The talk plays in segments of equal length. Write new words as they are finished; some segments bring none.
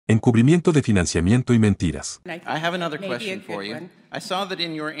Encubrimiento de financiamiento y mentiras. I have another question for you. I saw that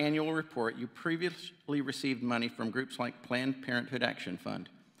in your annual report you previously received money from groups like Planned Parenthood Action Fund.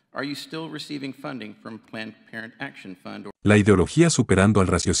 Are you still receiving funding from Planned Parenthood Action Fund? La ideología superando al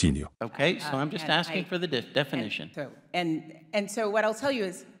raciocinio. Okay, so I'm just asking for the definition. So what I'll tell you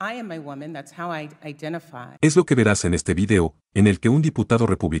is, I am a woman, that's how I identify. Es lo que verás en este video, en el que un diputado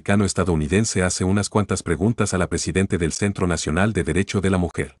republicano estadounidense hace unas cuantas preguntas a la presidente del Centro Nacional de Derecho de la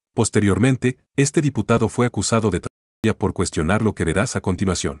Mujer. Posteriormente, este diputado fue acusado de trampa por cuestionar lo que verás a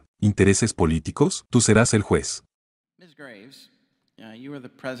continuación. ¿Intereses políticos? Tú serás el juez. Ms. Graves, you are the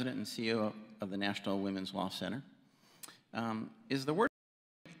president and CEO of the National Women's Law Center. Is the word,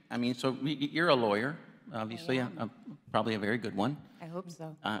 I mean, so you're a lawyer, obviously, probably a very good one. I hope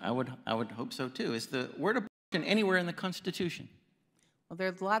so. I would hope so too. Is the word abortion anywhere in the Constitution? Well,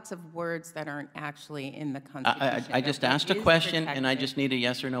 there's lots of words that aren't actually in the Constitution. I just asked a question, and I just need a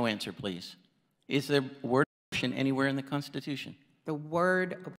yes or no answer, please. Is the word abortion anywhere in the Constitution? The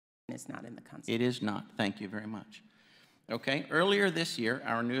word abortion is not in the Constitution. It is not. Thank you very much. Okay, earlier this year,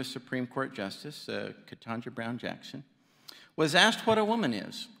 our newest Supreme Court Justice, Ketanji Brown Jackson, was asked what a woman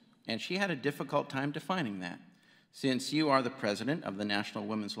is, and she had a difficult time defining that. Since you are the president of the National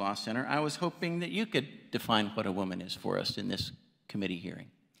Women's Law Center, I was hoping that you could define what a woman is for us in this committee hearing.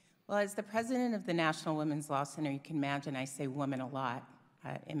 Well, as the president of the National Women's Law Center, you can imagine I say woman a lot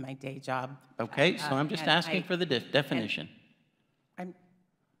in my day job. Okay, so I'm just asking for the definition.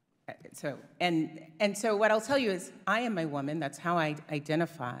 So what I'll tell you is, I am a woman, that's how I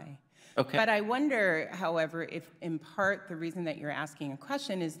identify. Okay. But I wonder, however, if in part the reason that you're asking a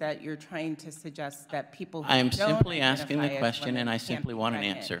question is that you're trying to suggest that people who I am don't simply asking the identify as question, women and I can't simply be want an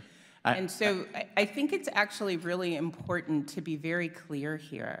pregnant. answer. And so I think it's actually really important to be very clear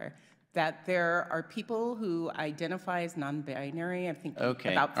here that there are people who identify as non-binary. I think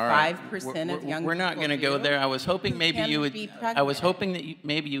about 5% of young people We're not going to go there. I was hoping maybe you would. I was hoping that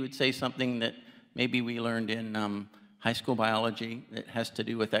maybe you would say something that maybe we learned in high school biology that has to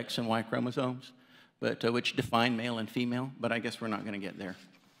do with X and Y chromosomes, but which define male and female. But I guess we're not going to get there.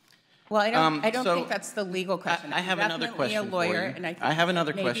 Well, I don't think that's the legal question. I have another question for you. I have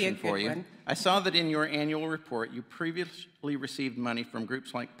another question for you. I saw that in your annual report, you previously received money from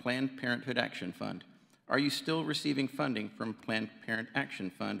groups like Planned Parenthood Action Fund. Are you still receiving funding from Planned Parenthood Action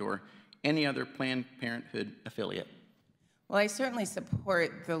Fund or any other Planned Parenthood affiliate? Well, I certainly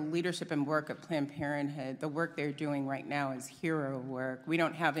support the leadership and work of Planned Parenthood. The work they're doing right now is hero work. We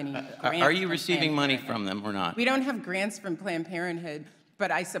don't have any grants. Are you receiving money from them or not? We don't have grants from Planned Parenthood. But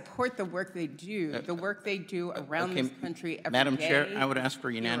I support the work they do, around this country every day. Madam Chair, I would ask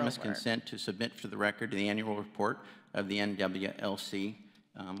for unanimous consent to submit for the record the annual report of the NWLC,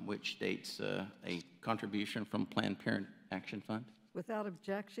 which states a contribution from Planned Parenthood Action Fund. Without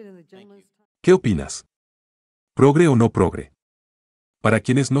objection in the gentleman's time. ¿Qué opinas? ¿Progre o no progre? Para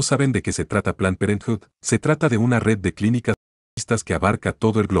quienes no saben de qué se trata Planned Parenthood, se trata de una red de clínicas que abarca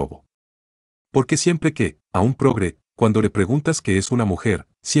todo el globo. Porque siempre que, a un progre, cuando le preguntas qué es una mujer,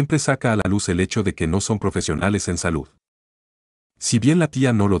 siempre saca a la luz el hecho de que no son profesionales en salud. Si bien la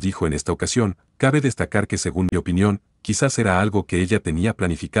tía no lo dijo en esta ocasión, cabe destacar que según mi opinión, quizás era algo que ella tenía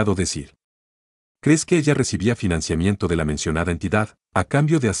planificado decir. ¿Crees que ella recibía financiamiento de la mencionada entidad, a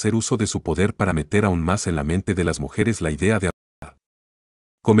cambio de hacer uso de su poder para meter aún más en la mente de las mujeres la idea de abortar?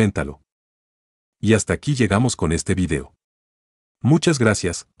 Coméntalo. Y hasta aquí llegamos con este video. Muchas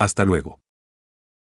gracias, hasta luego.